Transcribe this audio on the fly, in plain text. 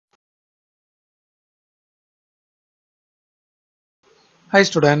Hi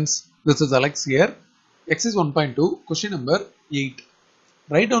students, this is Alex here. Exercise 1.2 question number 8.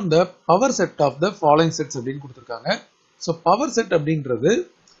 Write down the power set of the following sets அப்படினு கொடுத்திருக்காங்க. So power set அப்படின்றது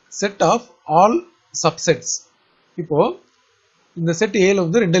set of all subsets. இப்போ இந்த set A ல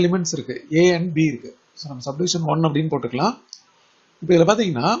வந்து ரெண்டு elements இருக்கு. A and B இருக்கு. So நம்ம subdivision 1 அப்படினு போட்டுக்கலாம். இப்போ இதல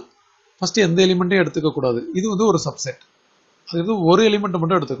பாத்தீங்கன்னா first எந்த எலிமெண்ட்டையும் எடுத்துக்க கூடாது. இது வந்து ஒரு subset. அது ஒரு எலிமெண்ட்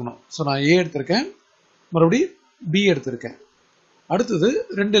மட்டும் எடுத்துக்கணும். So நான் A எடுத்துர்க்கேன். மறுபடியும் B எடுத்துர்க்கேன். அடுத்தது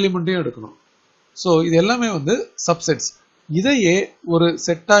ரெண்டு எலிமெண்ட்டையும் எடுக்கணும். சோ இது எல்லாமே வந்து சப்செட்ஸ். இதையே ஒரு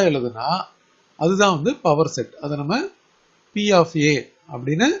செட்டா எழுதுனா அதுதான் வந்து பவர் செட். அதை நம்ம P of A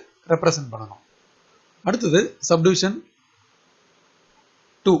அப்படின்னு ரெப்ரசன்ட் பண்ணணும். அடுத்தது சப்டிவிஷன்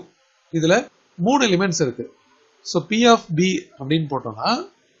 2. இதுல மூணு எலிமெண்ட்ஸ் இருக்கு. சோ P of B அப்படின்னு போட்டோம்னா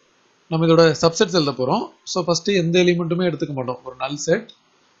நம்ம இதோட சப்செட்ஸ் எழுத போறோம். சோ ஃபர்ஸ்ட் எந்த எலிமெண்ட்டுமே எடுத்துக்க மாட்டோம். ஒரு நல் செட்.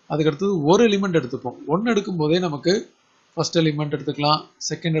 அதுக்கு அடுத்தது ஒரு எலிமெண்ட் எடுத்துப்போம். ஒன்னு எடுக்கும் போதே நமக்கு ஃபர்ஸ்ட் எலிமெண்ட் எடுத்துக்கலாம்,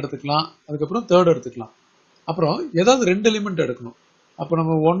 செகண்ட் எடுத்துக்கலாம், அதுக்கப்புறம் தேர்ட் எடுத்துக்கலாம். அப்புறம் ஏதாவது ரெண்டு எலிமெண்ட் எடுக்கணும். அப்போ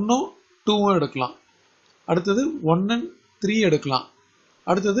நம்ம 1ம் 2ம் எடுக்கலாம். அடுத்தது 1 and 3 எடுக்கலாம்.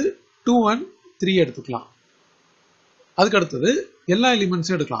 அடுத்தது 2 and 3 எடுத்துக்கலாம். அதுக்கு அடுத்தது எல்லா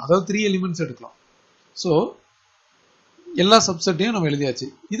எலிமெண்ட்ஸும் எடுக்கலாம். அதாவது 3 எலிமெண்ட்ஸ் எடுக்கலாம். ஸோ எல்லா சப்செட்டையும் நம்ம எழுதியாச்சு.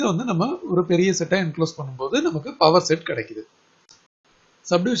 இதை வந்து நம்ம ஒரு பெரிய செட்டை என்க்ளோஸ் பண்ணும்போது நமக்கு பவர் செட் கிடைக்குது.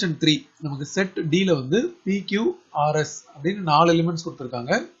 சப்டிவிஷன் 3 நமக்கு செட் D ல வந்து PQRS அப்படின்னு 4 எலிமெண்ட்ஸ்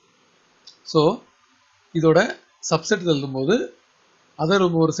கொடுத்திருக்காங்க. சோ இதோட சப்செட் எழுதும்போது அதை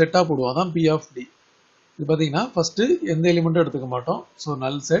ஒரு செட்டா போடுவோம். அதான் P of D. இது பாத்தீங்கன்னா ஃபர்ஸ்ட் எந்த எலிமெண்ட்டும் எடுத்துக்க மாட்டோம். சோ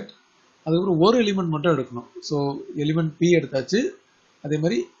நல் செட். அதுக்கப்புறம் ஒரு எலிமெண்ட் மட்டும் எடுக்கணும். சோ எலிமெண்ட் P எடுத்தாச்சு. அதே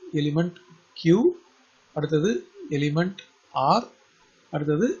மாதிரி எலிமெண்ட் Q, அடுத்தது எலிமெண்ட் R,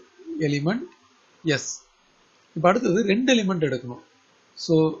 அடுத்தது எலிமெண்ட் S. இப்போ அடுத்தது ரெண்டு எலிமெண்ட் எடுக்கணும்.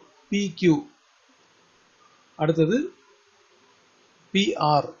 So PQ, அடுத்தது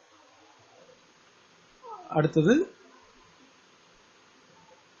PR, அடுத்தது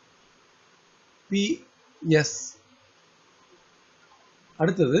PS,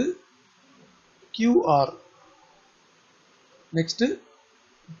 அடுத்தது QR, next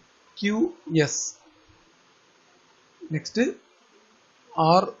QS, next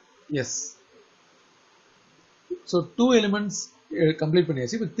RS. So 2 elements complete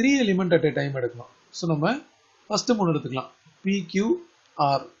பண்ணியாச்சு. இப்போ 3 எலிமெண்ட் அட் a டைம் எடுக்கணும். ஸோ நம்ம ஃபர்ஸ்ட் 3 எடுத்துக்கலாம்.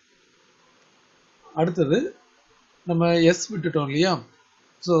 PQR. அடுத்தது நம்ம S விட்டுட்டோம் இல்லையா?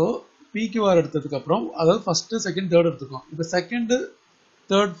 ஸோ PQR எடுத்ததுக்கு அப்புறம் அதாவது ஃபர்ஸ்ட் செகண்ட் தேர்ட் எடுத்துக்கலாம். இப்போ செகண்ட்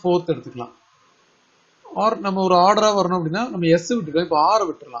தேர்ட் ஃபோர்த் எடுத்துக்கலாம். ஆர் நம்ம ஒரு ஆர்டரா வரணும் அப்படின்னா நம்ம S விட்டுட்டோம். இப்போ R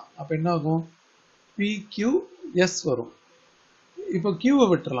விட்டுறலாம். அப்போ என்ன ஆகும்? PQS வரும். இப்போ Q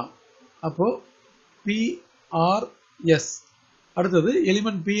விட்டுறலாம். அப்போ PRS. அடுத்தது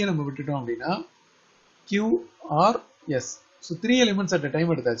எலிமெண்ட் P நம்ம விட்டுட்டோம் அப்படின்னா QRS. So 3 elements at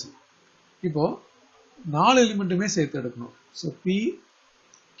time எடுத்தாச்சு. இப்போ 4 எலிமெண்ட்டுமே சேர்த்து எடுக்கணும். So P,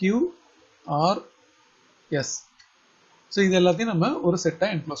 Q, R, S. So இது எல்லாத்தையும் நம்ம ஒரு செட்டா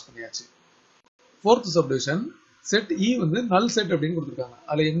என்க்ளோஸ் பண்ணியாச்சு. ஃபோர்த் சப்டிவிஷன் செட் E வந்து நல் செட் அப்படின்னு கொடுத்துருக்காங்க.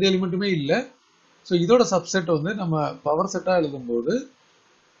 அதுல எந்த எலிமெண்ட்டுமே இல்லை. ஸோ இதோட சப்செட் வந்து நம்ம பவர் செட்டா எழுதும்போது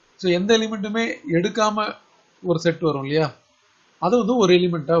ஸோ எந்த எலிமெண்ட்டுமே எடுக்காம ஒரு செட் வரும் இல்லையா? அது வந்து ஒரு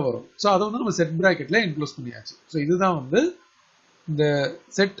எலிமெண்டா வரும். ஸோ அதை வந்து நம்ம செட் பிராக்கெட்ல இன்க்ளூஸ் பண்ணியாச்சு. ஸோ இதுதான் வந்து இந்த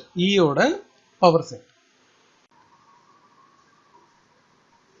செட் E யோட பவர் செட்.